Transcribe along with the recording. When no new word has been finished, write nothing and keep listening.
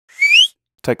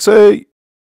Taxi!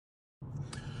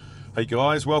 Hey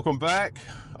guys, welcome back.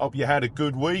 Hope you had a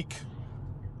good week.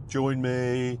 Join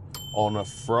me on a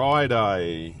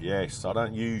Friday. Yes, I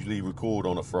don't usually record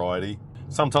on a Friday.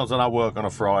 Sometimes I don't work on a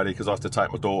Friday because I have to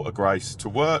take my daughter Grace to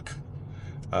work.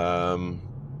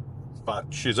 But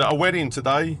she's at a wedding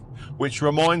today, which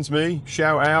reminds me,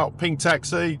 shout out, Pink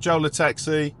Taxi, Jola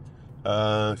Taxi.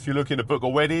 If you're looking to book a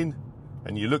wedding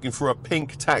and you're looking for a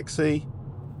pink taxi,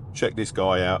 check this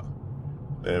guy out.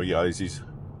 There he goes, his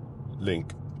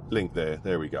link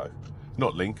there we go.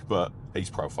 Not link, but his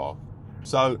profile.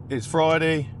 So it's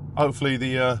Friday. Hopefully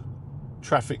the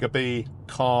traffic will be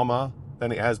calmer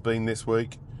than it has been this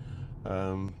week.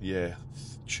 Yeah,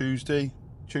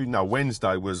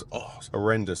 Wednesday was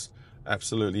horrendous,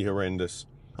 absolutely horrendous.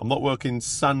 I'm not working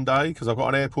Sunday because I've got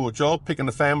an airport job picking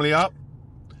the family up.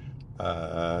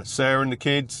 Sarah and the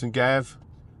kids and Gav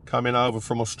coming over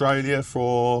from Australia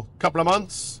for a couple of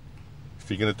months. If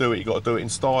you're going to do it, you've got to do it in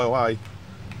style, eh?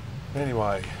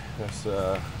 Anyway, let's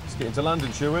get into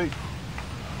London, shall we?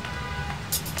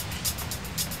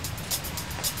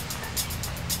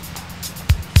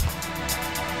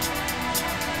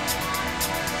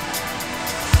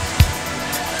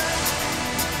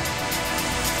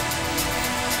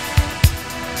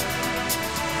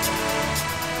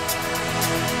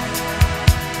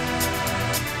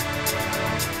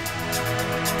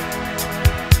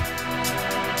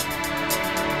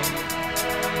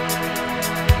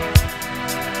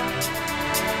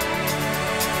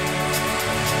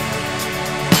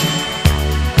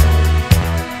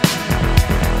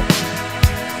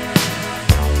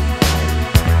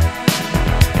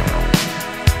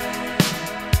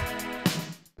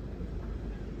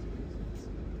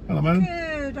 Hello, man.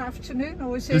 Good afternoon,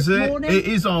 or is it morning? It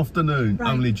is afternoon,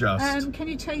 right. only just. Can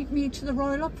you take me to the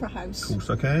Royal Opera House? Of course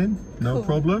I can, no Cool.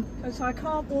 problem. Because I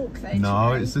can't walk there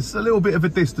No, today. it's just a little bit of a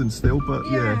distance still, but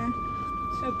yeah.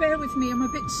 So bear with me, I'm a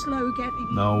bit slow getting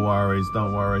in. No worries,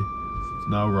 don't worry.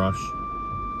 No rush.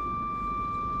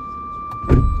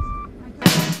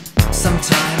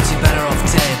 Sometimes you're better off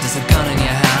dead. There's a gun in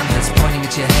your hand that's pointing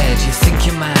at your head. You think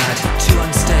you're mad, too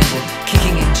unstable,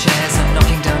 kicking in chairs and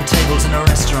knocking down tables in a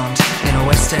restaurant in a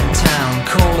West End town.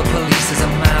 Call the police, there's a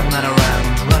madman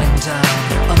around, running down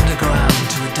underground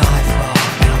to a dive bar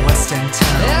in a West End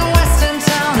town. In a West End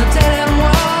town, a dead end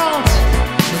world,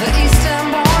 with the East End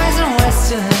boys and West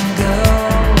End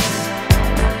girls.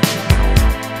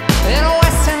 In a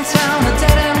West End town, a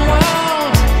dead end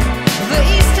world, with the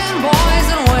East End boys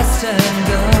and West End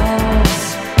girls.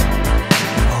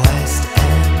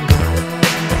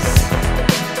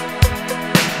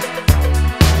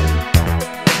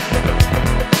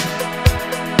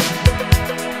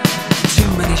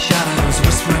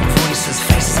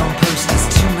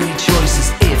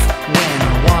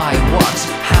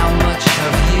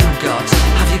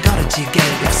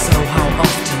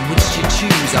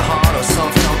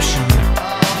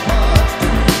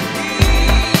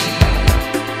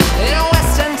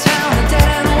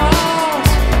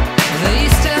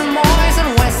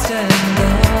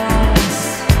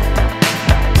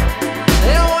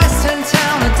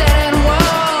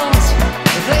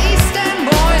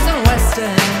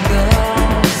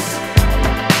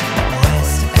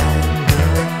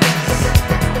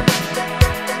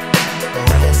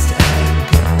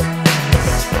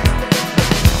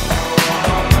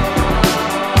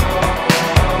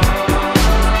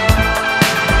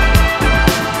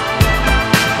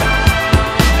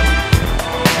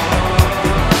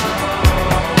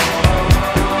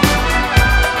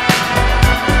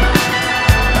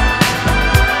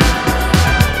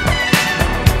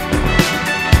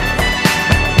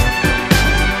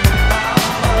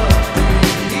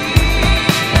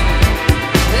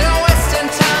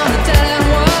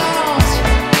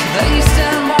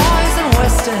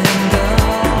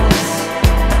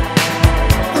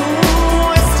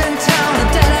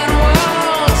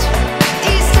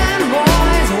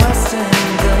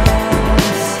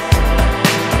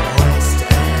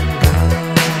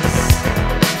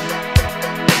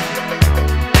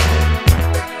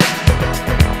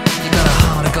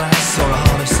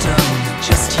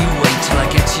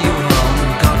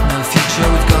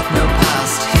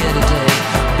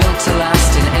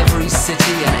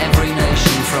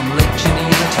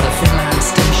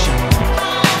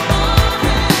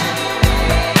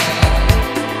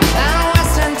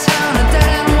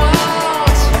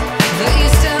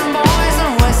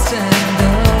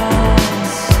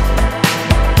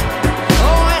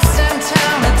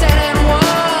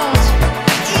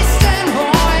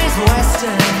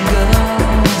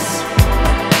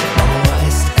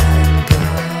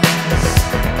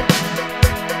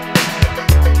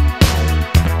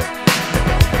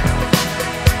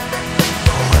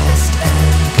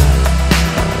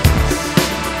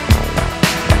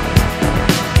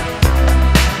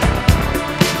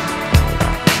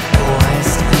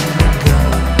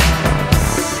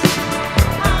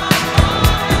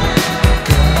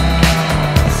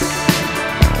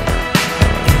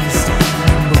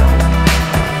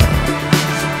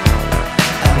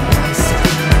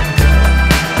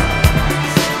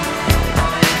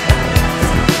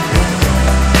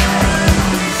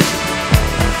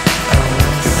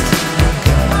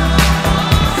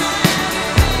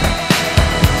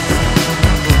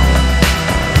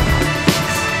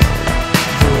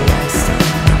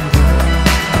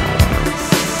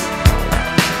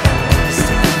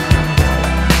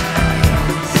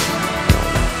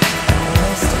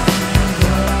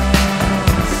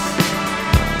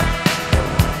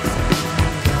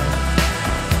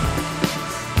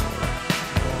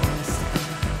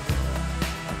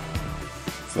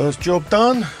 First job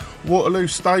done, Waterloo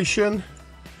Station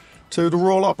to the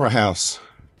Royal Opera House.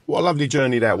 What a lovely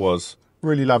journey that was.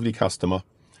 Really lovely customer.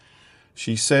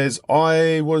 She says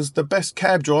I was the best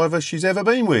cab driver she's ever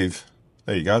been with.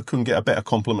 There you go, couldn't get a better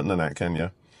compliment than that, can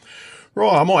you?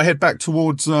 Right, I might head back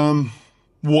towards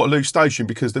Waterloo Station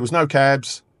because there was no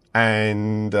cabs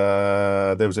and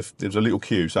there was a little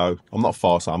queue, so I'm not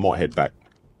far, so I might head back.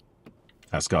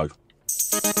 Let's go.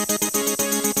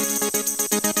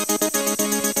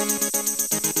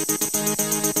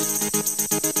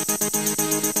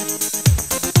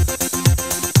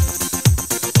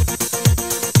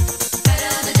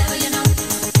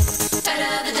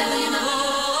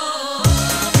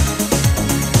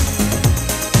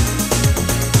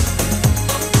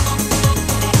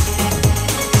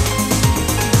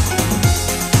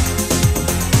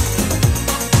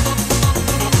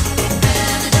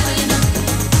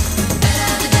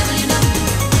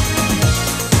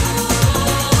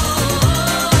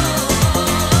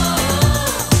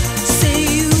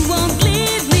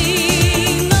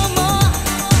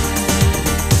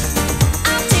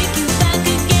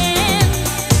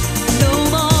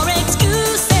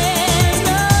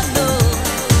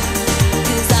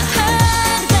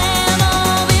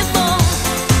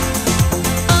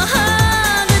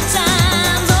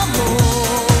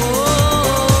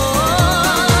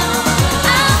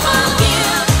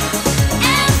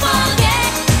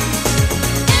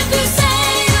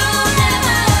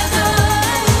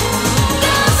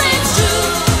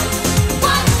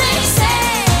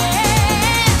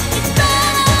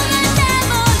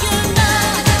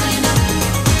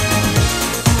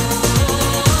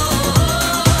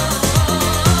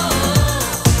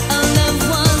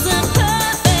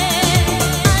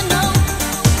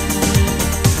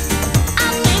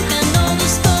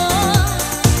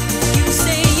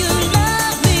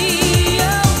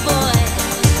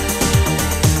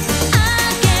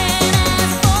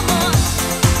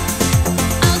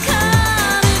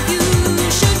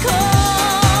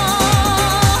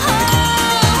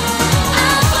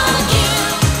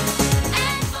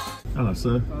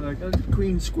 Sir.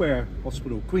 Queen Square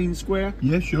Hospital. Queen Square?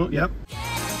 Yeah, sure, yep. If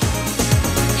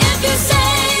you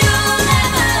say you'll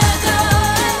never go,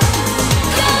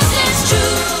 'cause it's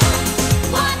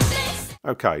true what they say.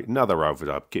 Okay, another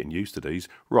overdub, getting used to these.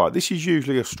 Right, this is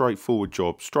usually a straightforward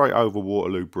job. Straight over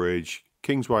Waterloo Bridge,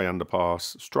 Kingsway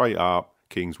Underpass, straight up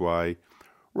Kingsway,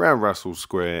 round Russell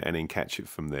Square, and then catch it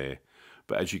from there.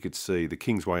 But as you could see, the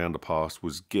Kingsway Underpass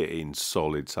was getting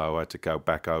solid, so I had to go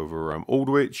back over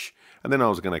Aldwych, and then I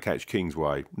was going to catch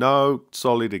Kingsway. No,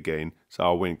 solid again, so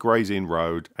I went Gray's Inn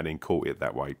Road and then caught it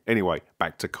that way. Anyway,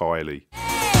 back to Kylie.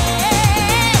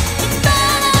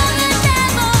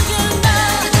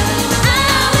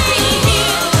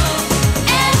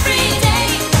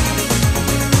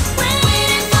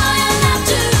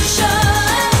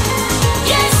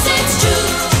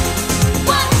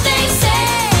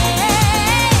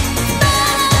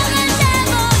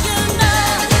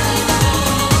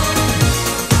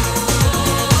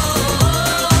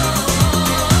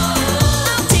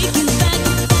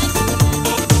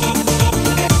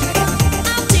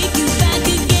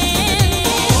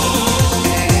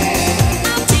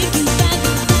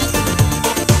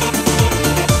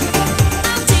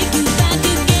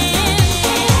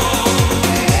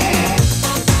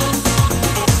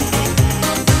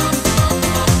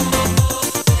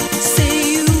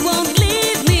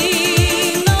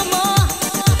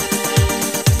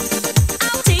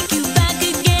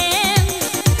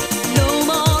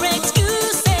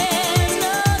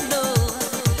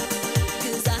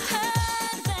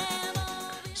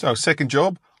 So second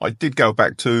job, I did go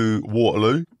back to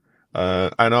Waterloo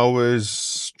and I was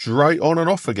straight on and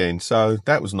off again. So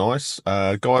that was nice.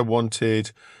 Guy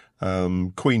wanted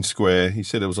Queen Square. He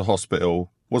said it was a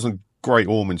hospital. Wasn't Great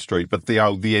Ormond Street, but the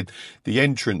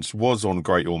entrance was on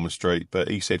Great Ormond Street. But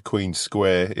he said Queen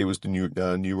Square. It was the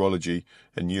neurology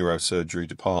and neurosurgery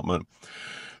department.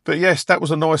 But yes, that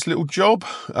was a nice little job.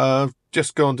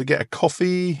 Just gone to get a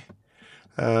coffee.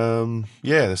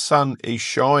 Yeah, the sun is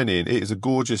shining. It is a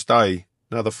gorgeous day.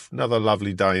 Another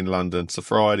lovely day in London. It's a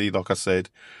Friday, like I said,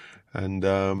 and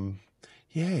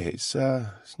yeah, it's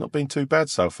not been too bad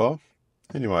so far.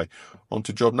 Anyway, on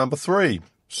to job number 3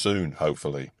 soon,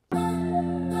 hopefully.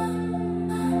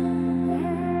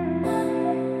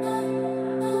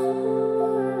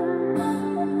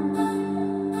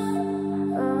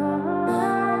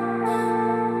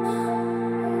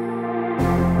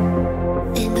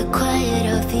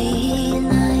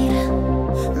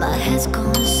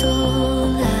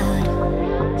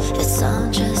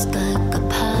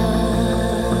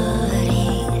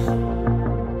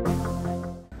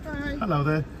 Hello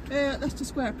there. Leicester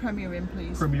Square Premier Inn,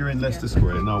 please. Premier Inn, Leicester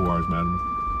Square. No worries, madam.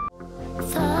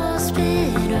 Thoughts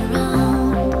spin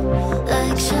around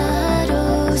like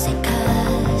shadows they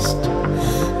cast.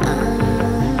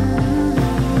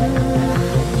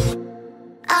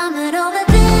 I'm an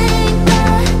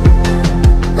overthinker,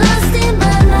 lost in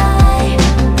my life.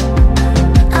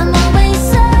 I'm always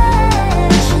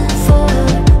searching for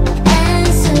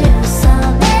answers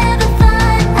I'll never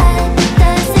find.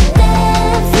 That's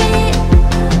every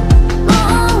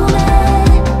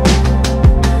moment,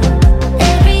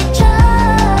 every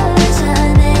choice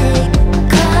I make,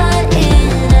 caught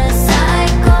in a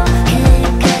cycle,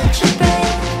 can't catch a break.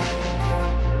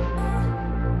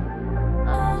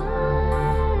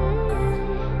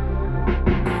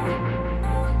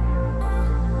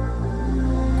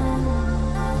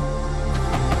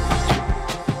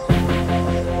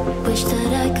 Wish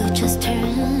that I could just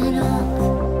turn off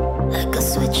like a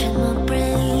switch in my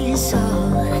brain, so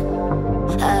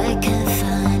I can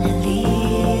finally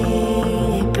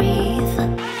breathe.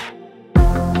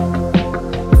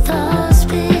 Thoughts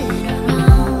spin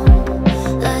around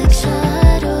like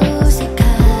shadows they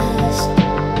cast.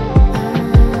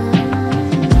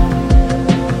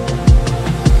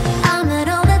 I'm an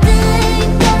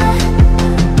overthinker,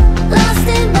 lost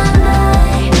in my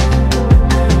life.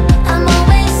 I'm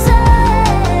always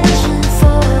searching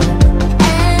for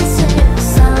answers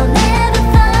I'll never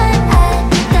find.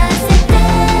 That's it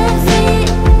every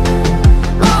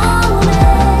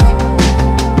moment,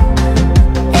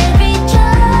 every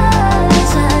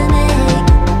choice I make,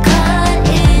 caught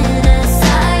in a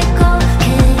cycle,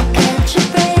 can't catch a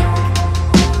break.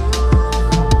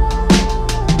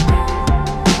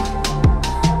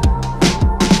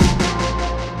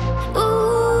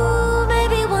 Ooh,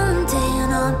 maybe one day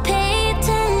and I'll pay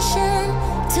attention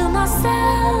to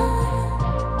myself.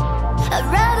 I'd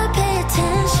rather pay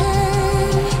attention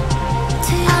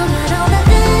to you. I'm an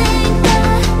overthinker,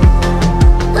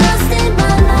 lost in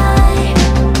my life.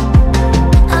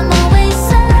 I'm always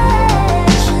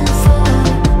searching for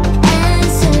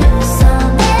answers I'll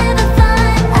never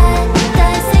find.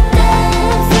 That's it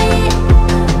every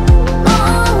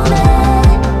moment,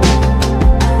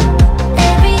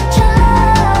 every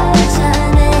choice I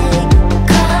make,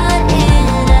 caught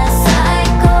in a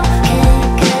cycle,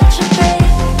 can't catch a break.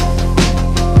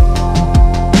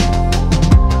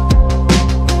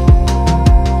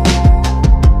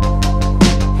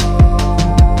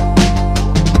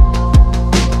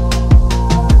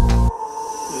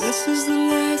 This is the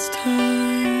last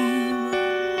time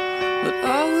that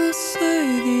I will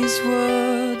say these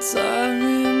words. I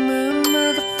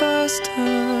remember the first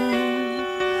time,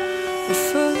 the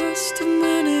first of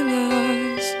many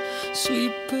lies,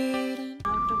 sweet bitter.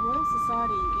 The Royal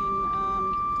Society in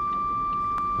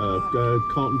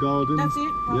Covent Garden. that's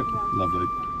it. Yep, lovely.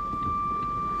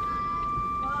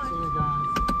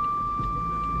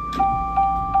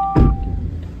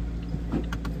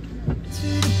 To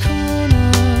the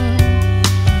corner,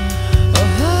 I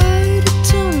hide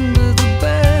it under the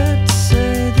bed.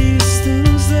 Say these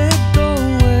things that go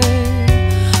away,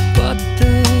 but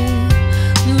they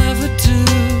never do.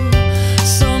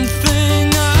 Something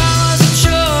I wasn't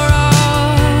sure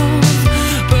of,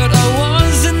 but I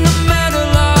was in the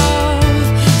middle of.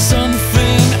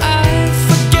 Something I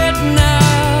forgot.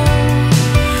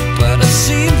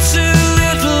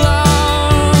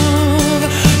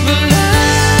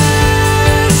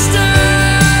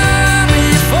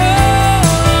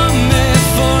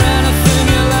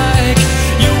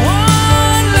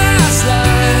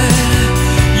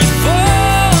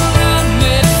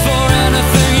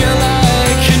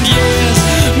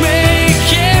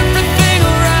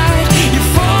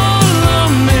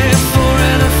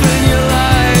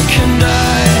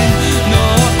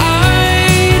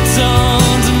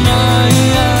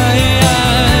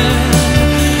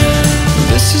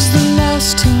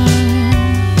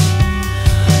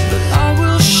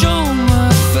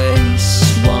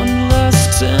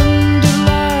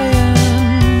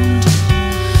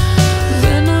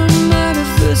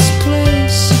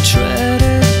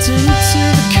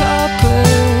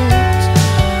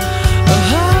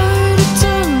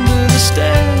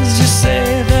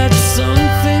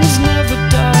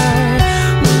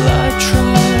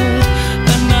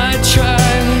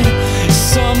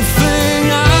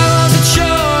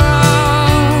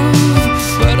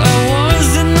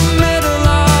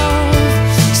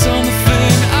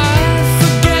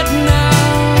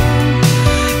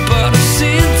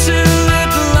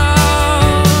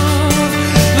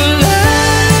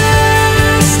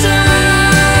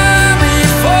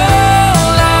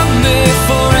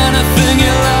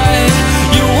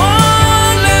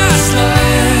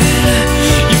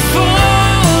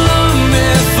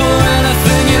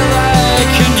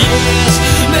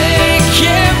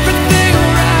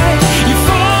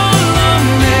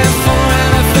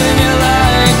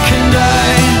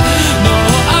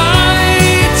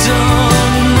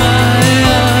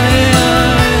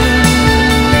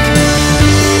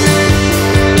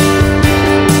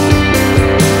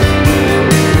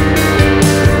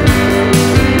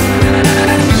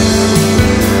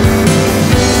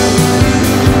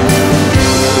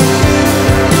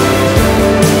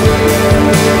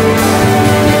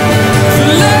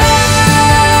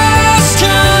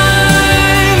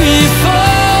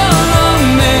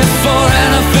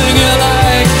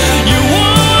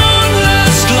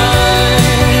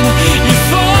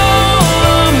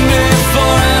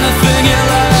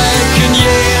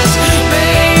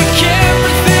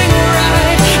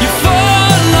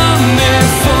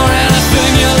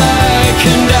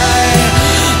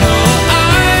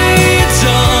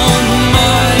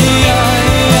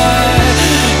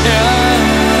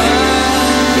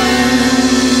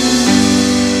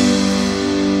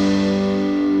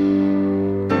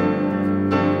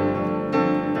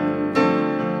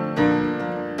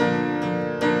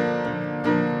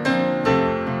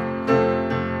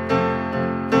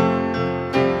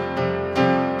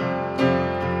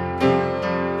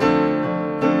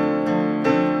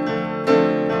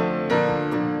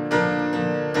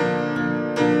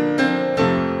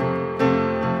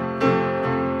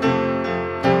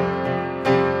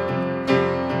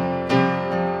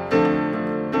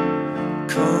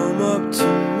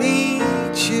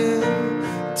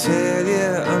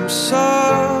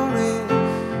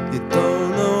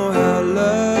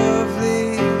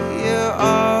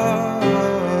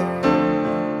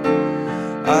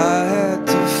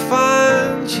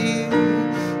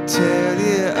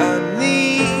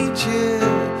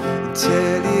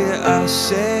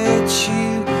 set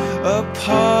you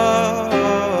apart.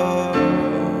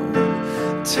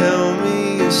 Tell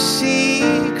me your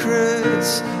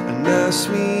secrets and ask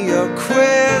me your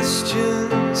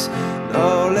questions.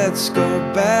 Now let's go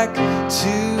back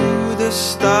to the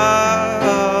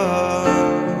start.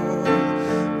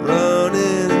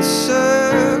 Running in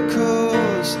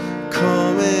circles,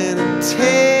 coming in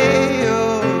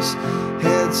tails,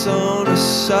 heads on the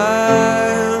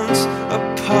sides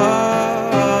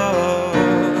apart.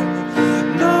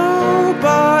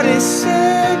 Nobody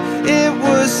said it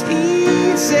was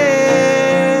easy.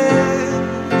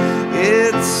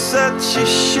 It's such a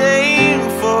shame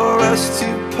for us to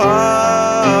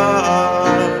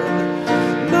part.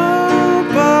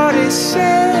 Nobody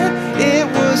said it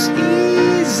was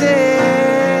easy.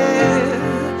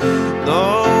 No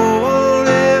one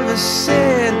ever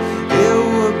said it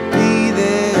would be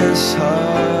this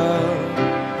hard.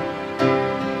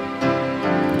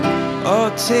 Oh,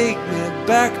 take me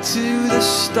back to the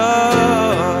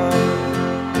start.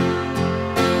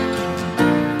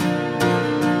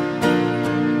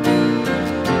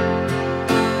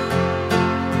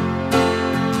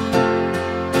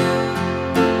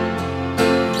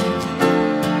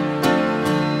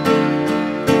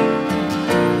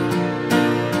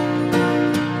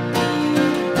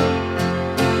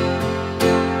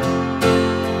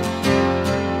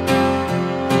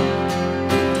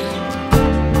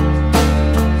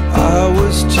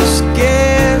 Just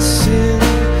guessing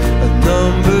at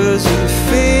numbers and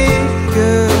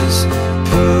figures,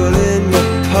 pulling your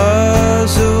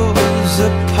puzzles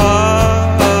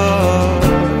apart.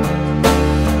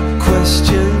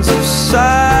 Questions of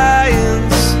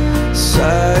science,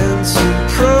 science and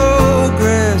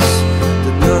progress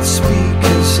did not speak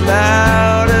as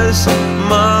loud as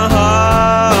my heart.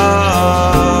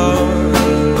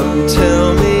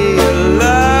 Tell me you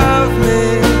love me,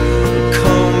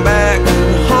 come back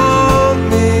and haunt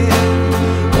me.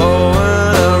 Oh,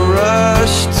 when I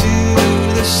rush to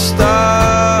the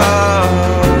start,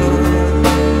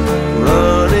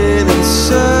 running in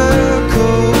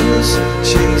circles,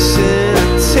 chasing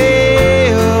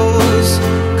tails,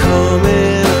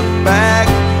 coming back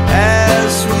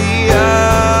as we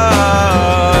are.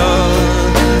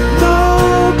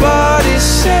 Nobody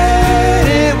said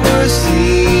it was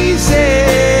easy.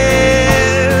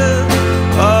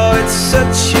 Oh, it's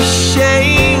such a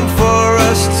shame for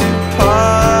us to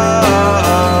part.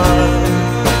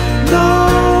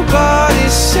 Nobody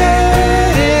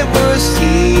said it was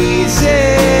easy.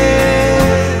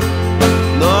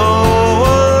 No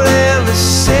one ever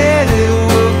said it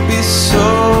would be so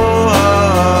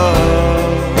hard.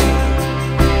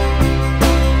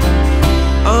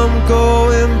 I'm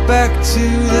going back to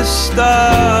the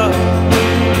start.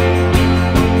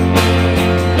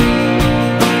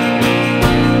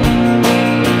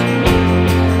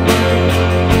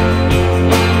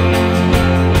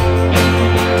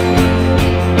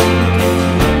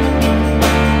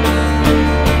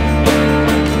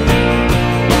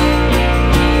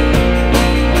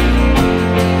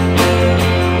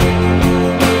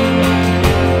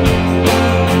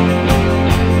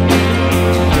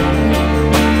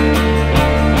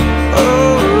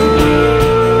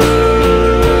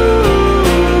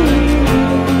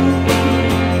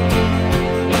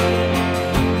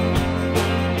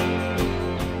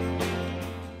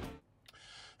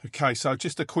 Okay, so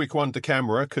just a quick one to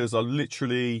camera because I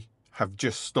literally have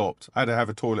just stopped. I had to have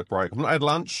a toilet break. I've not had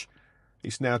lunch.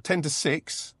 It's now 10 to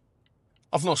 6.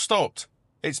 I've not stopped.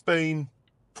 It's been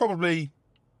probably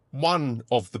one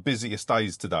of the busiest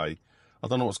days today. I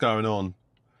don't know what's going on.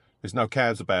 There's no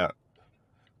cabs about.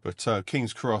 But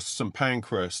King's Cross, St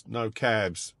Pancras, no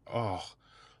cabs. Oh,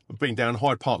 I've been down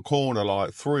Hyde Park corner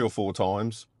like 3 or 4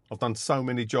 times. I've done so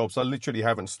many jobs. I literally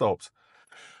haven't stopped.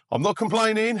 I'm not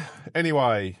complaining.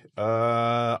 Anyway,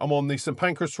 I'm on the St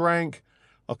Pancras rank.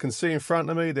 I can see in front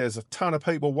of me there's a ton of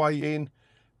people waiting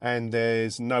and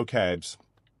there's no cabs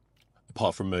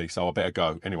apart from me, so I better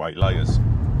go. Anyway, laters.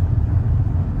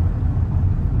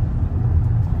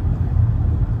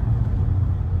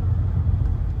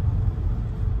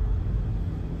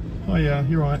 Oh yeah,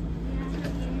 you're right.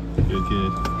 Good,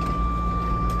 good.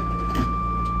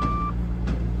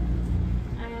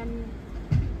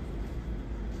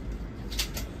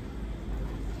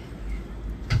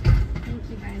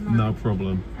 No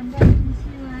problem. I'm welcome to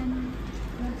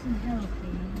Notting Hill,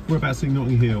 please. Whereabouts in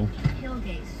Notting Hill?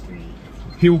 Hillgate Street.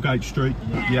 Hillgate Street?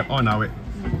 Yeah. Yep, I know it.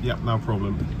 Yeah. Yep, no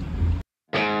problem.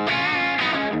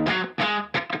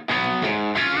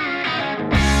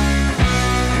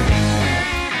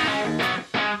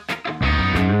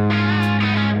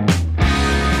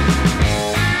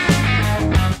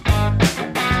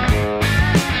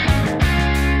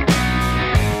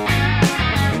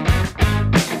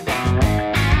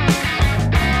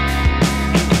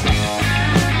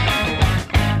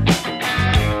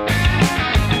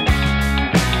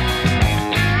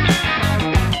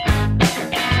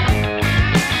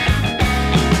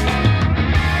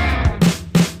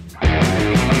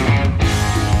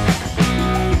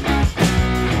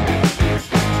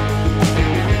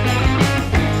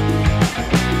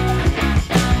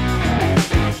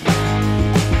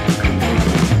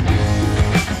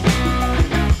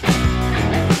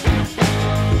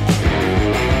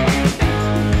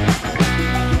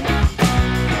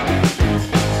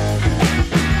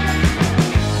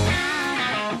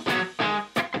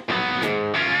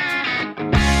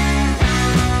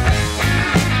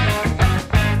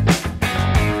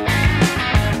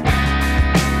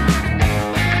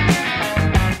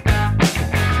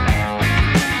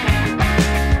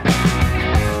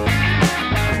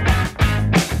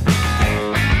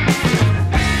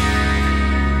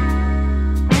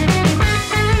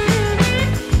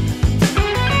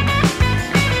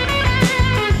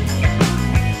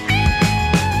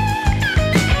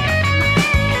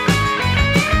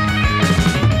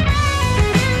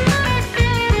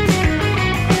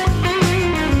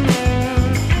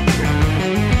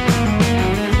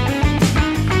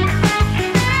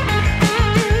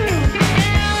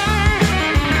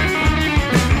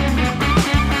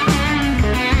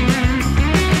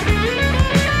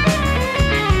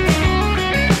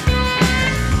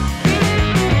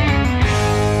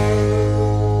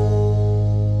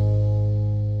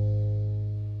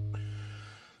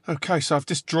 Okay, so I've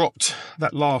just dropped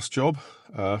that last job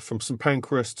from St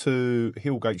Pancras to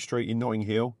Hillgate Street in Notting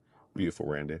Hill. Beautiful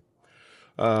round here.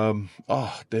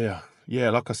 Oh dear. Yeah,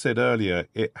 like I said earlier,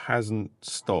 it hasn't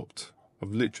stopped.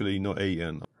 I've literally not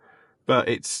eaten. But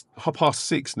it's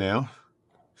 6:30 now,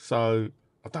 so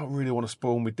I don't really want to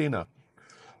spoil my dinner.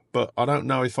 But I don't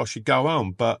know if I should go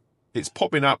home. But it's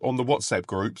popping up on the WhatsApp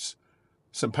groups.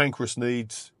 St Pancras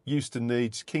needs, Euston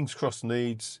needs, King's Cross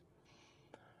needs.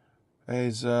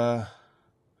 There's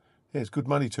good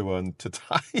money to earn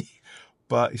today.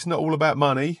 But it's not all about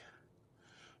money.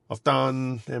 I've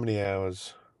done, how many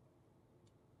hours?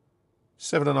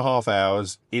 7.5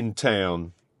 hours in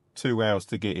town. 2 hours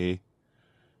to get here.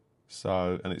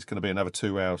 So, and it's going to be another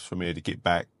 2 hours for me to get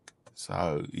back.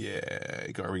 So, yeah,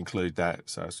 you got to include that.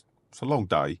 So, it's a long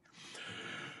day.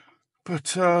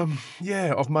 But,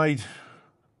 yeah, I've made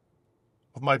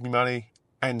my money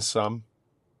and some.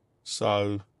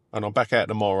 So, and I'm back out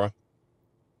tomorrow.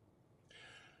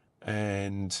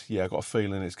 And, yeah, I've got a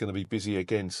feeling it's going to be busy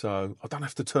again. So, I don't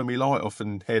have to turn my light off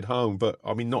and head home. But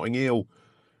I'm in Notting Hill.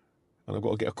 And I've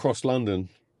got to get across London.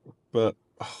 But,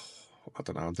 oh, I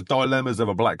don't know, the dilemmas of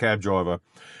a black cab driver.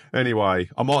 Anyway,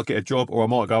 I might get a job or I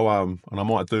might go home and I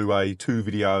might do a 2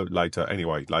 video later.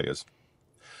 Anyway, laters.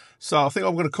 So I think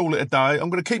I'm going to call it a day. I'm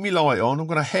going to keep my light on. I'm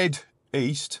going to head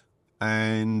east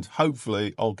and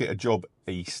hopefully I'll get a job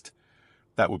east.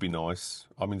 That would be nice.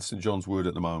 I'm in St John's Wood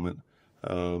at the moment.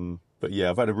 But yeah,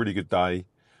 I've had a really good day.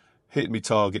 Hit my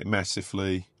target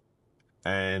massively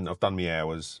and I've done my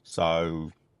hours.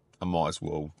 So I might as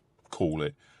well call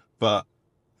it. But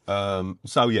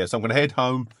so yes, I'm going to head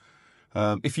home.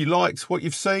 If you liked what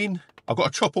you've seen, I've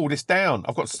got to chop all this down.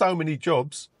 I've got so many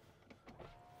jobs.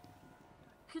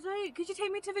 Could you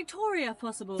take me to Victoria if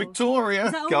possible?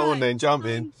 Victoria? Go on then, jump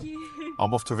in. Thank you.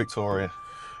 I'm off to Victoria.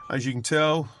 As you can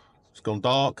tell, it's gone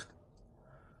dark.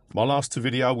 My last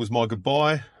video was my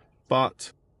goodbye,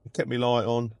 but I kept my light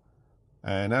on.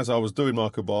 And as I was doing my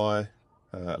goodbye,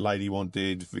 a lady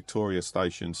wanted Victoria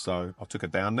Station, so I took her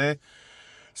down there.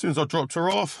 As soon as I dropped her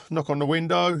off, knock on the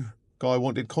window, guy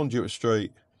wanted Conduit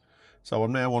Street. So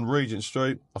I'm now on Regent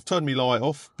Street. I've turned my light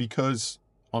off because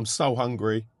I'm so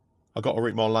hungry. I got to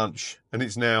eat my lunch and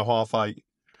it's now 8:30.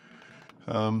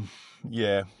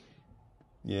 Yeah.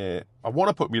 I want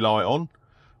to put my light on,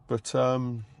 but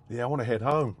yeah, I want to head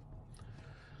home.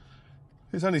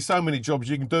 There's only so many jobs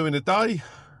you can do in a day.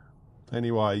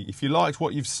 Anyway, if you liked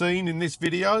what you've seen in this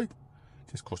video,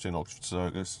 just crossing Oxford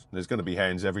Circus. There's going to be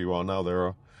hands everywhere, I know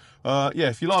there are. Yeah,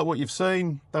 if you like what you've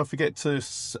seen, don't forget to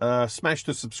smash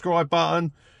the subscribe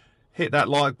button. Hit that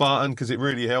like button because it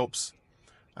really helps.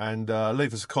 And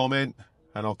leave us a comment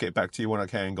and I'll get back to you when I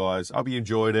can, guys. I hope you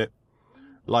enjoyed it.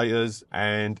 Laters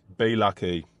and be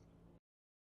lucky.